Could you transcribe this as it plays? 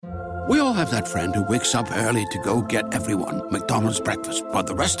We all have that friend who wakes up early to go get everyone McDonald's breakfast, while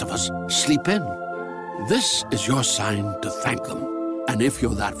the rest of us sleep in. This is your sign to thank them. And if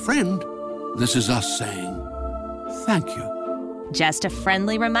you're that friend, this is us saying thank you. Just a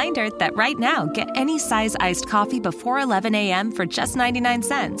friendly reminder that right now, get any size iced coffee before 11 a.m. for just 99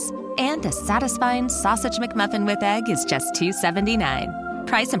 cents. And a satisfying sausage McMuffin with egg is just $2.79.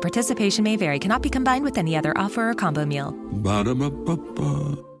 Price and participation may vary. Cannot be combined with any other offer or combo meal.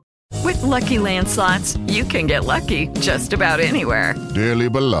 Ba-da-ba-ba-ba. With Lucky Land Slots, you can get lucky just about anywhere. Dearly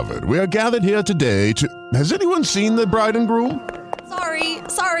beloved, we are gathered here today to... Has anyone seen the bride and groom?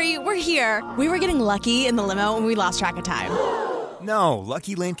 Sorry, we're here. We were getting lucky in the limo and we lost track of time. No,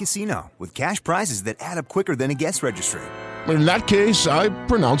 Lucky Land Casino, with cash prizes that add up quicker than a guest registry. In that case, I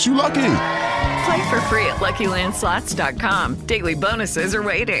pronounce you lucky. Play for free at LuckyLandSlots.com. Daily bonuses are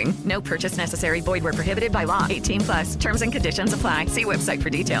waiting. No purchase necessary. Void where prohibited by law. 18+. Terms and conditions apply. See website for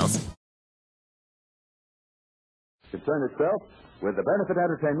details. Concern itself with the benefit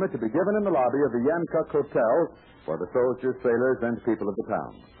entertainment to be given in the lobby of the Yancock Hotel for the soldiers, sailors, and people of the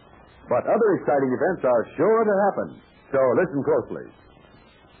town. But other exciting events are sure to happen, so listen closely.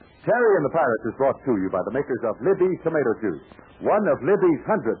 Terry and the Pirates is brought to you by the makers of Libby's Tomato Juice, one of Libby's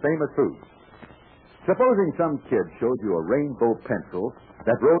 100 famous foods. Supposing some kid showed you a rainbow pencil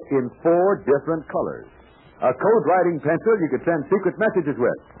that wrote in 4 different colors, a code-writing pencil you could send secret messages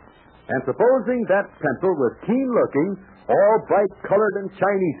with. And supposing that pencil was keen-looking, all bright-colored and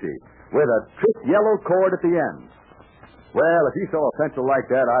Chinesey, with a trick yellow cord at the end. Well, if you saw a pencil like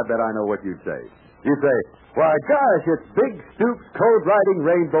that, I bet I know what you'd say. You'd say, why, gosh, it's Big Stoop's code-writing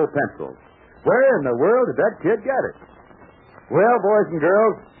rainbow pencil. Where in the world did that kid get it? Well, boys and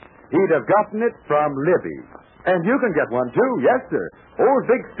girls, he'd have gotten it from Libby. And you can get one, too. Yes, sir. Old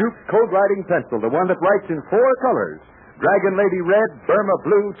Big Stoop's code-writing pencil, the one that writes in 4 colors. Dragon Lady red, Burma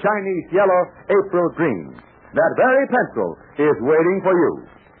blue, Chinese yellow, April green. That very pencil is waiting for you.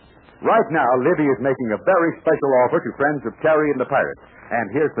 Right now, Libby is making a very special offer to friends of Terry and the Pirates.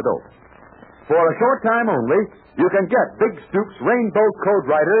 And here's the dope. For a short time only, you can get Big Stoop's rainbow code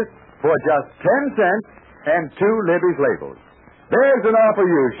writers for just 10 cents and 2 Libby's labels. There's an offer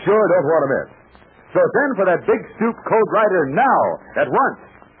you sure don't want to miss. So send for that Big Stoop code writer now, at once.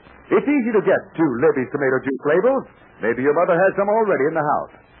 It's easy to get 2 Libby's tomato juice labels. Maybe your mother has some already in the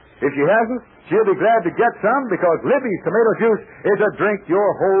house. If she hasn't, she'll be glad to get some because Libby's tomato juice is a drink your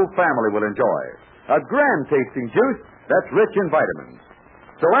whole family will enjoy. A grand-tasting juice that's rich in vitamins.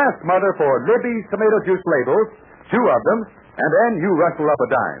 So ask Mother for Libby's tomato juice labels, 2 of them, and then you rustle up a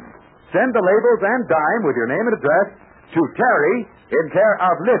dime. Send the labels and dime with your name and address to Terry in care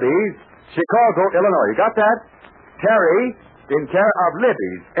of Libby's, Chicago, Illinois. You got that? Terry in care of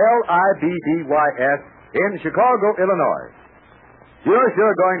Libby's, L-I-B-B-Y-S, in Chicago, Illinois. You're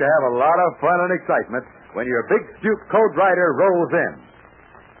sure going to have a lot of fun and excitement when your Big Stoop code writer rolls in.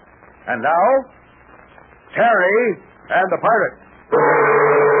 And now, Terry and the Pirates.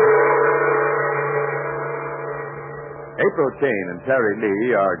 April Kane and Terry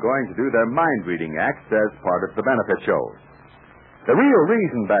Lee are going to do their mind-reading acts as part of the benefit show. The real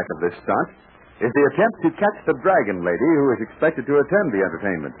reason back of this stunt is the attempt to catch the Dragon Lady who is expected to attend the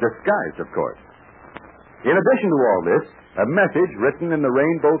entertainment, disguised, of course. In addition to all this, a message written in the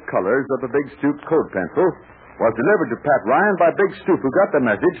rainbow colors of the Big Stoop code pencil was delivered to Pat Ryan by Big Stoop, who got the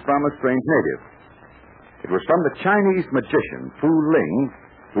message from a strange native. It was from the Chinese magician, Fu Ling,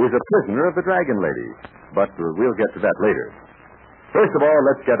 who is a prisoner of the Dragon Lady. But we'll get to that later. First of all,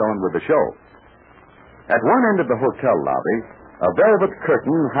 let's get on with the show. At one end of the hotel lobby, a velvet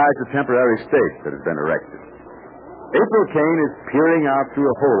curtain hides a temporary stage that has been erected. April Kane is peering out through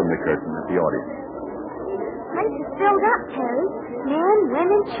a hole in the curtain at the audience. Place is filled up, Terry. Men,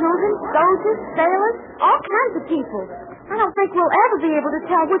 women, children, soldiers, sailors, all kinds of people. I don't think we'll ever be able to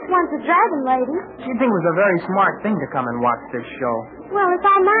tell which one's the Dragon Lady. She'd think it was a very smart thing to come and watch this show. Well, if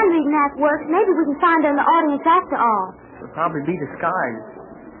our mind-reading act works, maybe we can find her in the audience after all. She'll probably be disguised.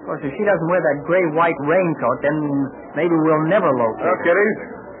 Of course, if she doesn't wear that gray-white raincoat, then maybe we'll never locate her. kiddies.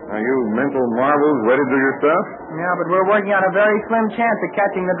 Are you mental marvels ready to do your stuff? Yeah, but we're working on a very slim chance of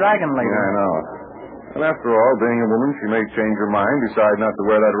catching the Dragon Lady. Yeah, I know. And after all, being a woman, she may change her mind, decide not to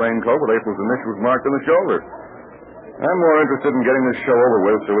wear that raincoat with April's initials marked on the shoulder. I'm more interested in getting this show over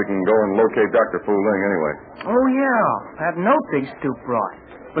with so we can go and locate Dr. Fu Ling anyway. Oh, yeah. That note Big Stoop brought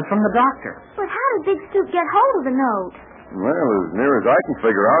was from the doctor. But how did Big Stoop get hold of the note? Well, as near as I can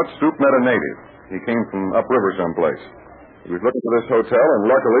figure out, Stoop met a native. He came from upriver someplace. He was looking for this hotel, and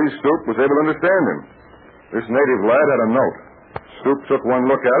luckily Stoop was able to understand him. This native lad had a note. Stoop took one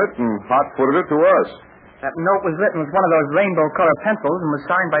look at it and hot-footed it to us. That note was written with one of those rainbow-colored pencils and was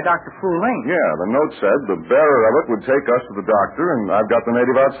signed by Dr. Fu Ling. Yeah, the note said the bearer of it would take us to the doctor, and I've got the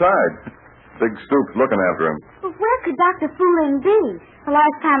native outside. Big Stoop's looking after him. Well, where could Dr. Fu Ling be? The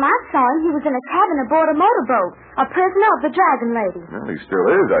last time I saw him, he was in a cabin aboard a motorboat, a prisoner of the Dragon Lady. Well, he still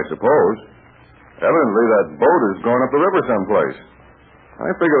is, I suppose. Evidently, that boat is going up the river someplace. I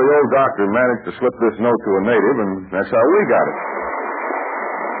figure the old doctor managed to slip this note to a native, and that's how we got it.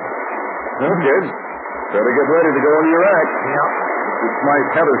 Well, kids, better get ready to go into your act. Yeah. Mr. Smythe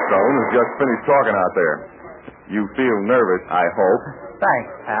Heatherstone has just finished talking out there. You feel nervous, I hope. Thanks,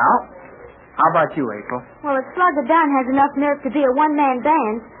 pal. How about you, April? Well, if Slugger Dunn has enough nerve to be a one-man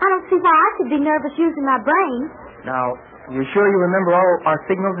band, I don't see why I should be nervous using my brain. Now, you sure you remember all our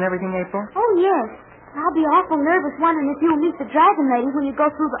signals and everything, April? Oh, yes. I'll be awful nervous wondering if you'll meet the Dragon Lady when you go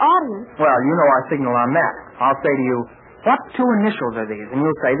through the audience. Well, you know our signal on that. I'll say to you, what two initials are these? And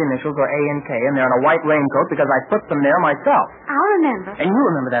you'll say the initials are A and K, and they're in a white raincoat because I put them there myself. I'll remember. And you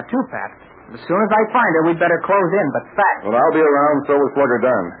remember that too, Pat. As soon as I find her, we'd better close in, but fast. Well, I'll be around, so is Slugger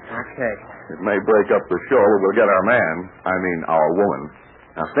Dunn. Okay. It may break up the show, but we'll get our man. I mean, our woman.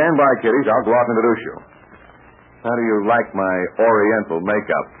 Now, stand by, kiddies. I'll go out and introduce you. How do you like my Oriental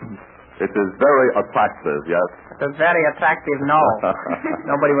makeup? It is very attractive, yes? It's very attractive, no.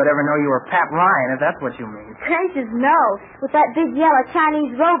 Nobody would ever know you were Pat Ryan, if that's what you mean. Gracious, no. With that big yellow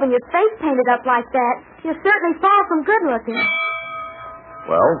Chinese robe and your face painted up like that, you're certainly far from good looking.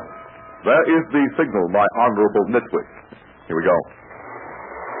 Well, there is the signal, my honorable nitwit. Here we go.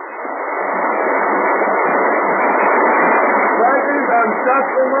 Ladies and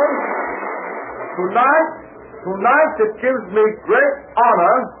gentlemen, tonight it gives me great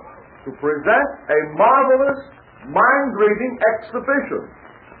honor to present a marvelous mind-reading exhibition.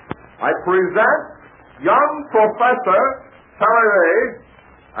 I present young Professor Terry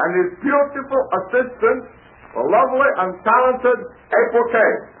and his beautiful assistant, the lovely and talented April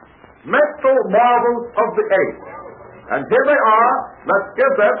Kay, mental marvels of the age. And here they are. Let's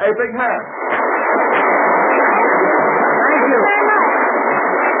give them a big hand. Thank you.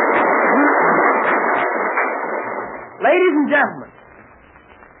 Ladies and gentlemen,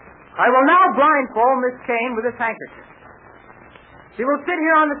 I will now blindfold Miss Kane with this handkerchief. She will sit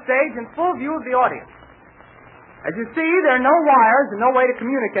here on the stage in full view of the audience. As you see, there are no wires and no way to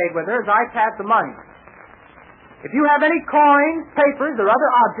communicate with her as I pass among you. If you have any coins, papers, or other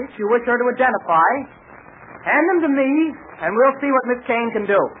objects you wish her to identify, hand them to me, and we'll see what Miss Kane can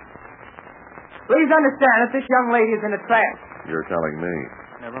do. Please understand that this young lady is in a trance. You're telling me.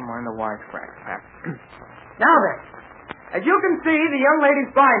 Never mind the wisecrack. Now then, as you can see, the young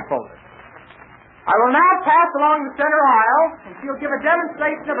lady's blindfolded. I will now pass along the center aisle, and she'll give a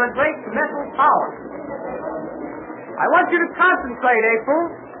demonstration of her great mental power. I want you to concentrate, April.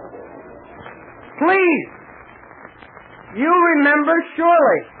 Please. You remember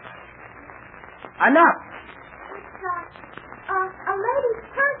surely. Enough. A lady's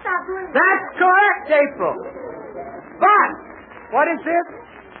purse, I believe. That's correct, April. But, what is this?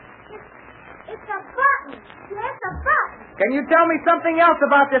 It's a button. Yes, a button. Can you tell me something else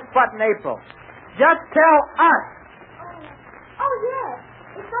about this button, April? Just tell us. Oh, yes.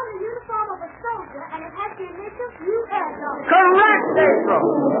 It's on the uniform of a soldier, and it has the initials U.S. on it. Correct, April.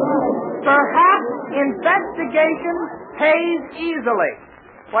 Perhaps investigation pays easily.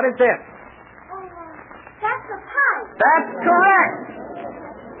 What is this? That's a pipe. That's correct.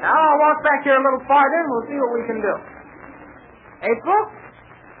 Now I'll walk back here a little farther, and we'll see what we can do. April?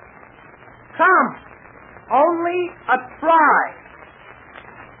 Come. Only a try.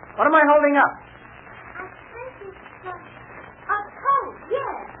 What am I holding up? I think it's a coat,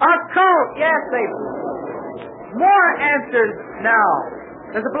 yes. A coat, yes, April. More answers now.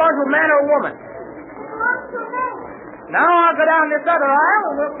 Does it belong to a man or a woman? It belongs to a man. Now I'll go down this other aisle,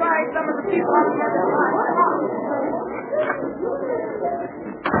 and we'll try some of the people on the other aisle.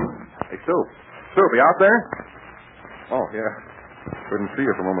 Hey, Stoop. Stoop, you out there? Oh, yeah. Couldn't see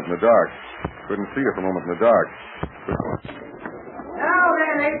you for a moment in the dark. Now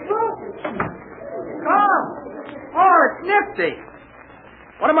then, April. Come. Oh, it's nifty.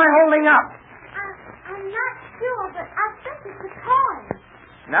 What am I holding up? I'm not sure, but I think it's a coin.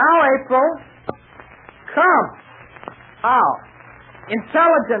 Now, April. Come. How?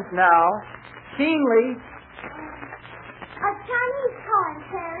 Intelligent now. Keenly. A Chinese coin,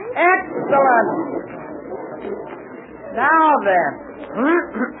 Terry. Excellent. Now then.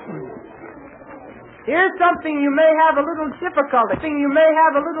 Here's something you may have a little difficulty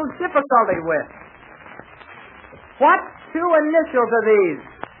with. What two initials are these?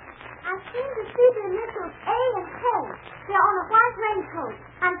 I seem to see the initials A and K. They're on a white raincoat.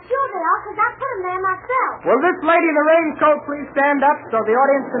 I'm sure they are because I put them there myself. Will this lady in the raincoat please stand up so the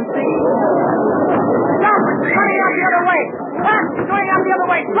audience can see? Stop it! She's running out the other way. Stop! She's going out the other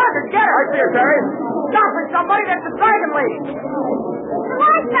way. Parker, get her! I see her, Terry. Stop it, somebody! That's the dragon lady. The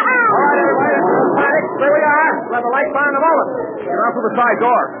lights are out. All right, everybody, let's move back. Here we are. We'll have the lights on in a moment. Get out through the side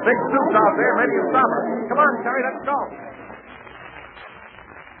door. Big Stoop's out there. Maybe you'll stop her. Come on, Terry, let's go.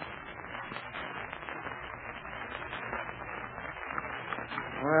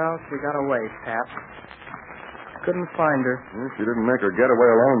 Well, she got away, Pat. Couldn't find her. Well, she didn't make her get away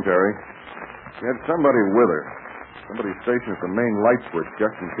alone, Terry. She had somebody with her. Somebody stationed at the main light switch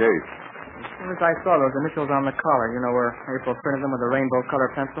just in case. As soon as I saw those initials on the collar, you know, where April printed them with a rainbow color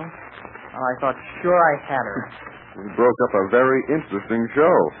pencil, I thought sure I had her. We broke up a very interesting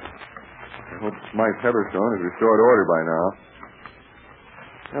show. I hope Smythe Heatherstone has restored order by now.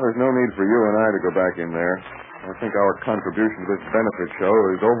 Now, there's no need for you and I to go back in there. I think our contribution to this benefit show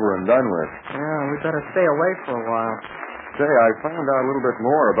is over and done with. Yeah, we better stay away for a while. Say, I found out a little bit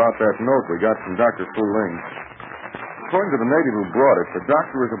more about that note we got from Dr. Fu Ling. According to the native who brought it, the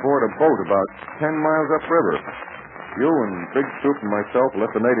doctor is aboard a boat about 10 miles upriver. You and Big Stoop and myself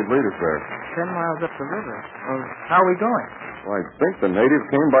left the native lead us there. 10 miles up the river. Well, how are we going? Well, I think the native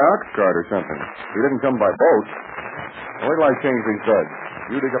came by ox cart or something. He didn't come by boat. Wait till I change these beds.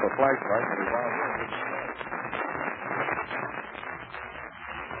 You dig up a flashlight and we'll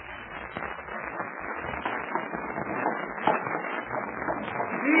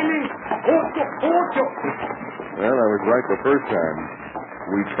Well, I was right the first time.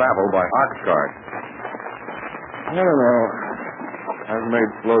 We travel by ox cart. I don't know. I've made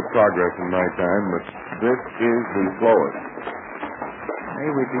slow progress in my time, but this is the slowest. Hey,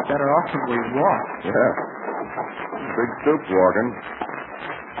 we'd be better off if we walked. Yeah. Big Stoop's walking.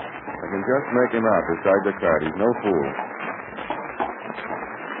 I can just make him out beside the cart. He's no fool.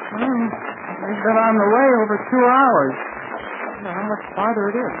 Well, we've been on the way over 2 hours. I wonder how much farther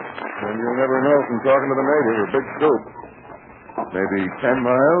it is. And you'll never know from talking to the native or Big Stoop. Maybe 10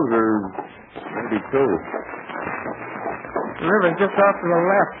 miles or maybe 2. The river's just off to the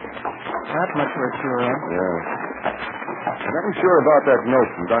left. That much we're sure of. Yeah. And I'm sure about that note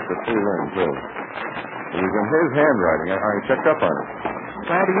from Dr. Fu Ling, too. It was in his handwriting. I checked up on it.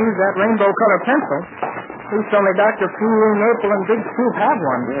 Glad to use that rainbow color pencil. Please tell me Dr. Fu Ling, April, and Big Stoop have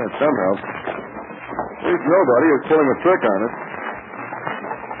one. Yeah, somehow. At least nobody is pulling a trick on us.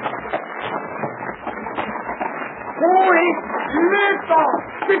 Holy little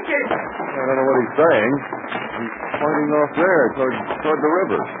chicken! I don't know what he's saying. He's pointing off there toward the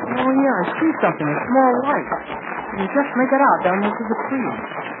river. Oh, yeah, I see something. A small light. You can just make it out down there through the trees.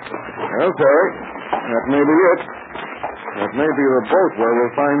 Okay. That may be it. That may be the boat where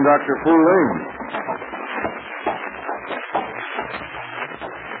we'll find Dr. Fu Ling.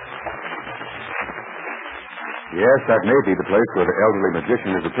 Yes, that may be the place where the elderly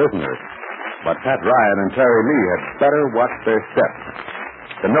magician is a prisoner. But Pat Ryan and Terry Lee had better watch their steps.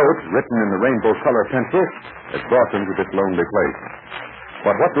 The note, written in the rainbow color pencil, has brought them to this lonely place.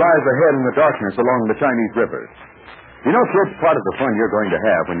 But what lies ahead in the darkness along the Chinese River? You know, kids, part of the fun you're going to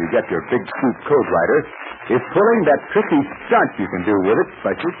have when you get your Big Stoop code writer is pulling that tricky stunt you can do with its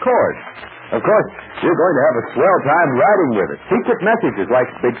special cord. Of course, you're going to have a swell time writing with it. Secret messages like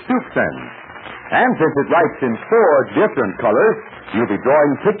Big Stoop sends. And since it writes in 4 different colors, you'll be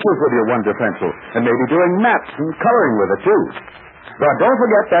drawing pictures with your Wonder Pencil and maybe doing maps and coloring with it, too. But don't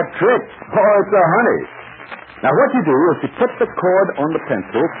forget that trick. Oh, it's a honey. Now, what you do is you put the cord on the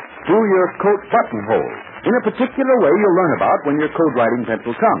pencil through your coat buttonhole in a particular way you'll learn about when your code writing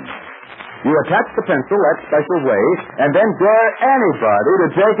pencil comes. You attach the pencil that special way and then dare anybody to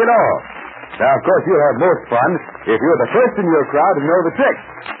take it off. Now, of course, you'll have most fun if you're the first in your crowd to know the trick.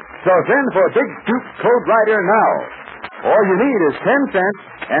 So send for Big Stoop Code Writer now. All you need is 10 cents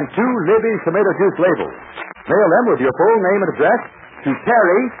and 2 Libby's tomato juice labels. Mail them with your full name and address to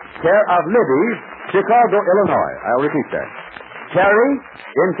Terry, care of Libby's, Chicago, Illinois. I'll repeat that. Terry,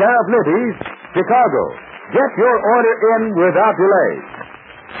 in care of Libby's, Chicago. Get your order in without delay.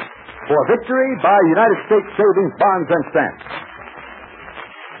 For victory by United States Savings Bonds and Stamps.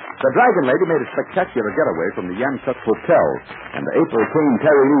 The Dragon Lady made a spectacular getaway from the Yamsuk Hotel, and the April King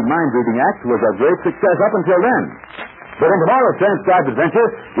Terry Lee mind-reading act was a great success up until then. But in tomorrow's transcribed adventure,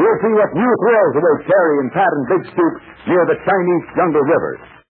 you'll see what new thrills await Terry and Pat and Big Stoop near the Chinese Jungle River.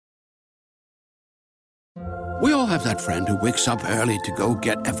 We all have that friend who wakes up early to go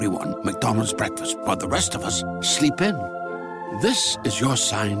get everyone McDonald's breakfast, while the rest of us sleep in. This is your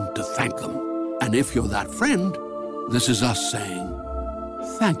sign to thank them. And if you're that friend, this is us saying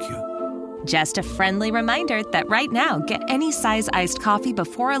thank you. Just a friendly reminder that right now, get any size iced coffee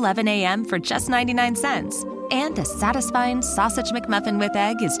before 11 a.m. for just 99 cents. And a satisfying sausage McMuffin with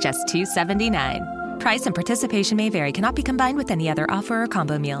egg is just $2.79. Price and participation may vary. Cannot be combined with any other offer or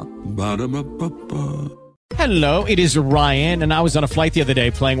combo meal. Ba-da-ba-ba-ba. Hello, it is Ryan, and I was on a flight the other day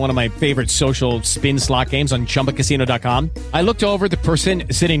playing one of my favorite social spin slot games on ChumbaCasino.com. I looked over at the person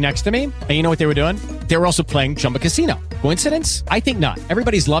sitting next to me, and you know what they were doing? They were also playing Chumba Casino. Coincidence? I think not.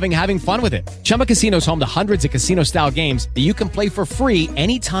 Everybody's loving having fun with it. Chumba Casino is home to hundreds of casino-style games that you can play for free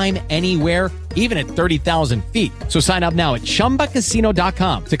anytime, anywhere, even at 30,000 feet. So sign up now at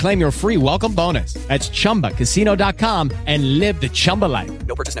ChumbaCasino.com to claim your free welcome bonus. That's ChumbaCasino.com and live the Chumba life.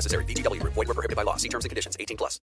 No purchase necessary. VGW. Void where prohibited by law. See terms and conditions. 18+.